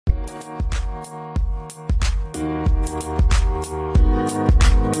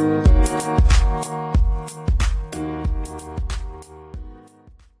Hello,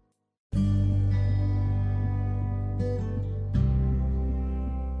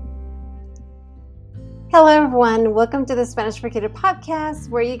 everyone. Welcome to the Spanish for Kiddos podcast,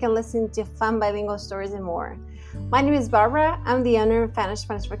 where you can listen to fun bilingual stories and more. My name is Barbara. I'm the owner of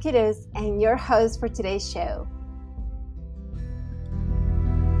Spanish for Kiddos and your host for today's show.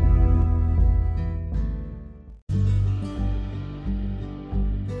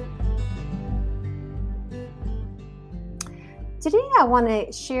 Today, I want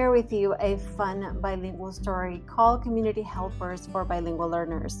to share with you a fun bilingual story called Community Helpers for Bilingual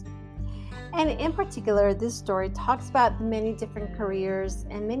Learners. And in particular, this story talks about the many different careers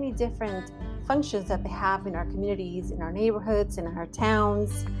and many different functions that they have in our communities, in our neighborhoods, in our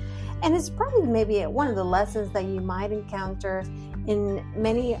towns. And it's probably maybe one of the lessons that you might encounter in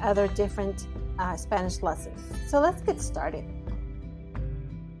many other different Spanish lessons. So let's get started.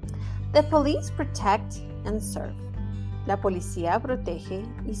 The police protect and serve. La policía protege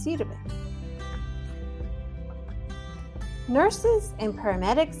y sirve. Nurses and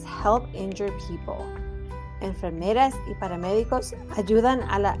paramedics help injured people. Enfermeras y paramédicos ayudan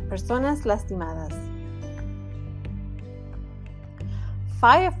a las personas lastimadas.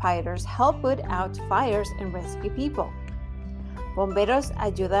 Firefighters help put out fires and rescue people. Bomberos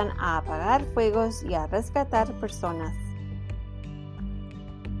ayudan a apagar fuegos y a rescatar personas.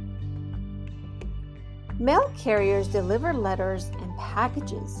 Mail carriers deliver letters and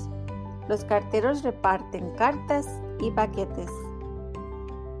packages. Los carteros reparten cartas y paquetes.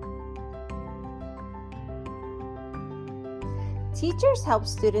 Teachers help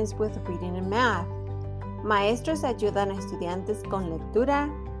students with reading and math. Maestros ayudan a estudiantes con lectura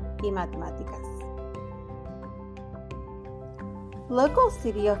y matemáticas. Local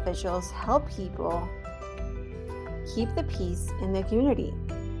city officials help people keep the peace in the community.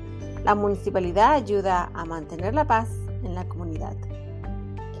 La municipalidad ayuda a mantener la paz en la comunidad.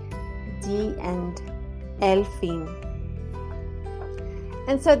 The end. El fin.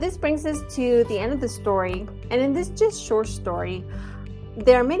 And so this brings us to the end of the story. And in this just short story,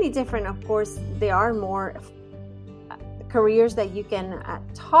 there are many different, of course, there are more careers that you can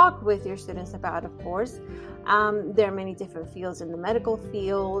talk with your students about, of course. There are many different fields in the medical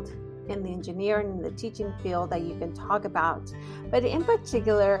field, in the engineering, and the teaching field that you can talk about. But in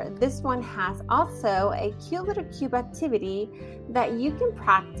particular, this one has also a cute little cube activity that you can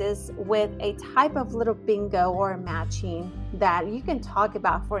practice with a type of little bingo or matching that you can talk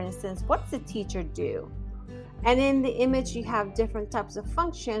about. For instance, what does the teacher do? And in the image, you have different types of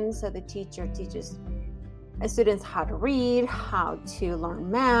functions. So the teacher teaches students how to read, how to learn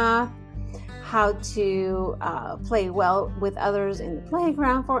math, how to play well with others in the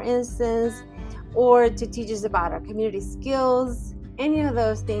playground, for instance, or to teach us about our community skills. Any of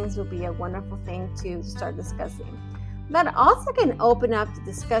those things will be a wonderful thing to start discussing. That also can open up the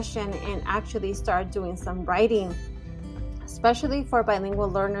discussion and actually start doing some writing, especially for bilingual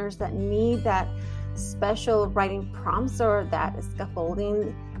learners that need that special writing prompts or that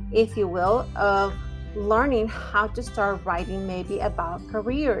scaffolding, if you will, of learning how to start writing maybe about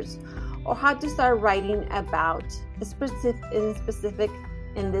careers, or how to start writing about specific,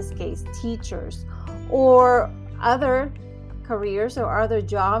 in this case, teachers, or other careers or other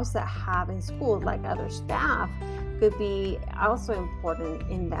jobs that have in school, like other staff, could be also important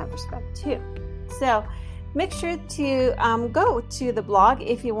in that respect too. So make sure to go to the blog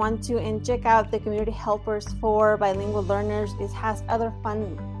if you want to and check out the Community Helpers for Bilingual Learners. It has other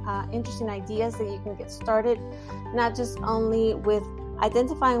fun, interesting ideas that you can get started, not just only with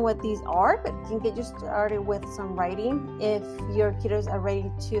identifying what these are, but can get you started with some writing if your kiddos are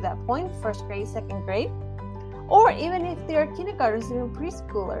ready to that point, first grade, second grade, or even if they're kindergartners, even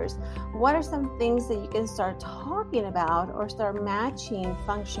preschoolers. What are some things that you can start talking about or start matching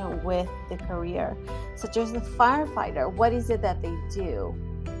function with the career, such as the firefighter? What is it that they do?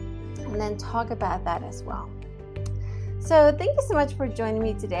 And then talk about that as well. So thank you so much for joining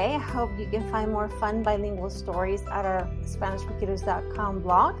me today. I hope you can find more fun bilingual stories at our SpanishForKiddos.com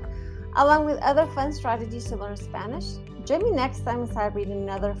blog, along with other fun strategies to learn Spanish. Join me next time as I read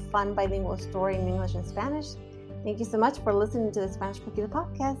another fun bilingual story in English and Spanish. Thank you so much for listening to the Spanish for Kiddos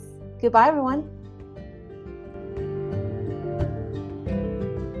podcast. Goodbye, everyone.